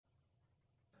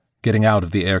Getting out of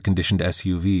the air-conditioned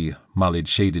SUV, Malid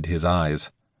shaded his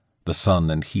eyes. The sun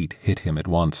and heat hit him at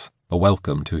once, a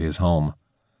welcome to his home.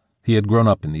 He had grown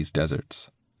up in these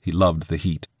deserts. He loved the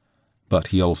heat, but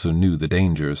he also knew the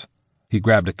dangers. He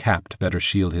grabbed a cap to better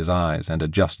shield his eyes and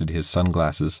adjusted his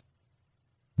sunglasses.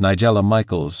 Nigella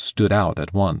Michaels stood out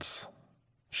at once.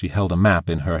 She held a map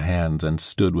in her hands and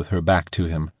stood with her back to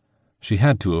him. She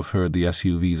had to have heard the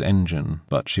SUV's engine,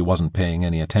 but she wasn't paying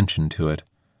any attention to it.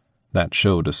 That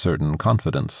showed a certain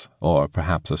confidence, or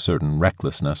perhaps a certain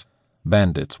recklessness.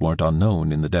 Bandits weren't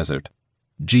unknown in the desert.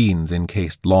 Jeans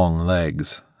encased long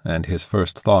legs, and his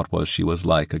first thought was she was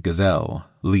like a gazelle,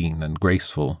 lean and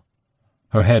graceful.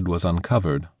 Her head was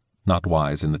uncovered, not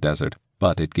wise in the desert,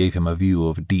 but it gave him a view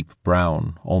of deep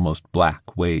brown, almost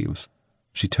black waves.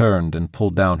 She turned and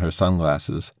pulled down her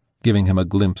sunglasses, giving him a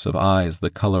glimpse of eyes the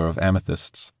color of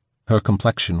amethysts. Her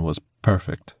complexion was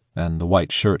perfect, and the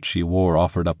white shirt she wore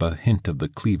offered up a hint of the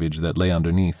cleavage that lay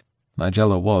underneath.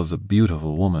 Nigella was a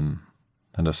beautiful woman,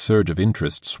 and a surge of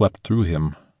interest swept through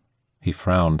him. He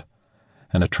frowned.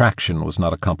 An attraction was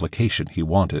not a complication he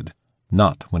wanted,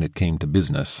 not when it came to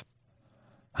business.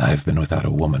 "I've been without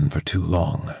a woman for too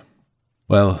long."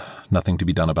 Well, nothing to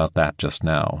be done about that just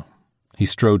now. He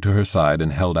strode to her side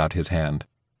and held out his hand.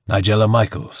 "Nigella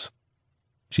Michaels."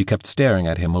 She kept staring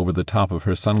at him over the top of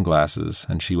her sunglasses,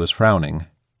 and she was frowning.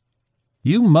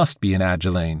 "You must be an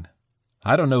Adjelaine.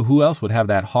 I don't know who else would have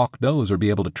that hawk nose or be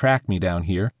able to track me down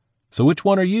here. So which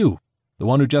one are you? The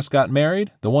one who just got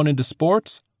married? The one into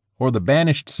sports? Or the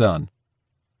banished son?"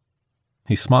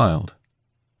 He smiled.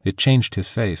 It changed his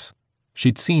face.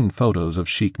 She'd seen photos of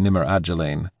Sheikh Nimr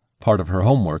Adjelaine, part of her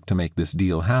homework to make this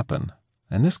deal happen,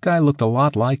 and this guy looked a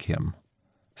lot like him.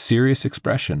 Serious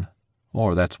expression,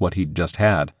 or that's what he'd just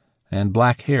had, and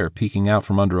black hair peeking out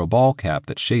from under a ball cap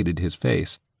that shaded his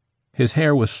face. His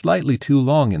hair was slightly too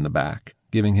long in the back,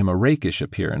 giving him a rakish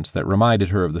appearance that reminded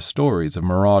her of the stories of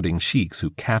marauding sheiks who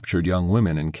captured young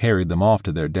women and carried them off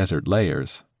to their desert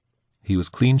lairs. He was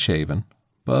clean-shaven,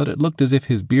 but it looked as if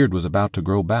his beard was about to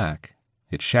grow back.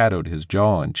 It shadowed his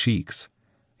jaw and cheeks.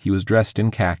 He was dressed in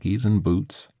khakis and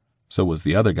boots. So was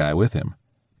the other guy with him,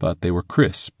 but they were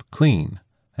crisp, clean,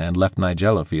 and left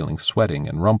Nigella feeling sweating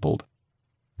and rumpled.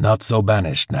 "Not so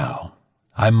banished now.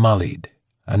 I'm Malid,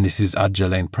 and this is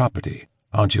Adjelaine property.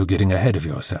 Aren't you getting ahead of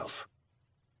yourself?"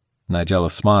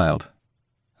 Nigella smiled.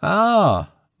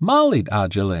 "Ah, Malid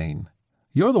Adjelaine.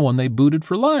 You're the one they booted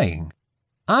for lying.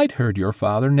 I'd heard your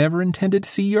father never intended to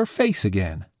see your face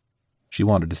again." She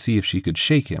wanted to see if she could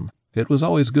shake him. It was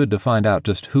always good to find out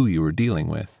just who you were dealing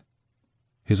with.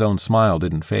 His own smile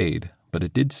didn't fade, but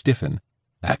it did stiffen.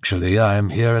 "Actually, I am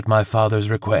here at my father's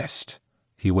request."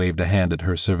 He waved a hand at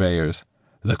her surveyors.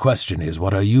 "The question is,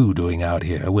 what are you doing out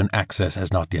here when access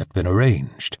has not yet been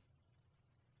arranged?"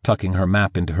 Tucking her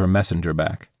map into her messenger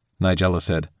bag, Nigella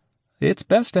said, "It's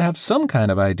best to have some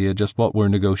kind of idea just what we're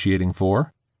negotiating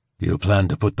for." "You plan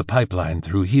to put the pipeline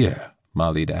through here?"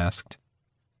 Malid asked.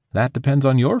 "That depends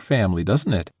on your family,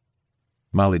 doesn't it?"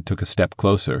 Malid took a step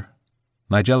closer.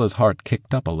 Nigella's heart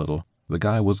kicked up a little. The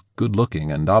guy was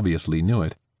good-looking and obviously knew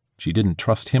it. She didn't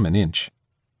trust him an inch.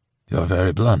 "You're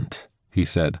very blunt," he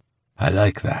said. "I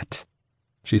like that."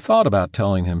 She thought about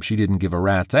telling him she didn't give a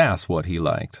rat's ass what he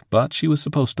liked, but she was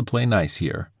supposed to play nice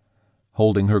here.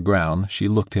 Holding her ground, she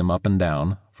looked him up and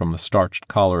down, from the starched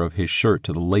collar of his shirt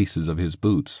to the laces of his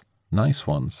boots. Nice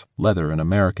ones, leather and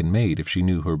American-made if she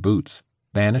knew her boots.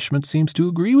 "Banishment seems to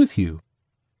agree with you."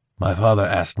 "My father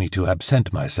asked me to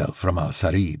absent myself from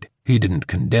Al-Sarid. He didn't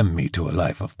condemn me to a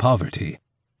life of poverty.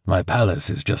 My palace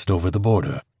is just over the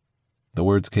border." The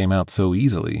words came out so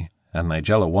easily, and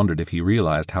Nigella wondered if he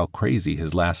realized how crazy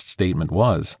his last statement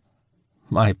was.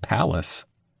 My palace.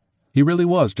 He really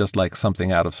was just like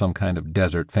something out of some kind of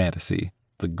desert fantasy.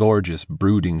 The gorgeous,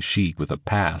 brooding sheik with a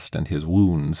past and his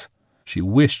wounds. She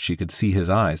wished she could see his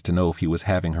eyes to know if he was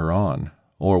having her on,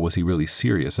 or was he really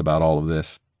serious about all of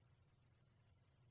this.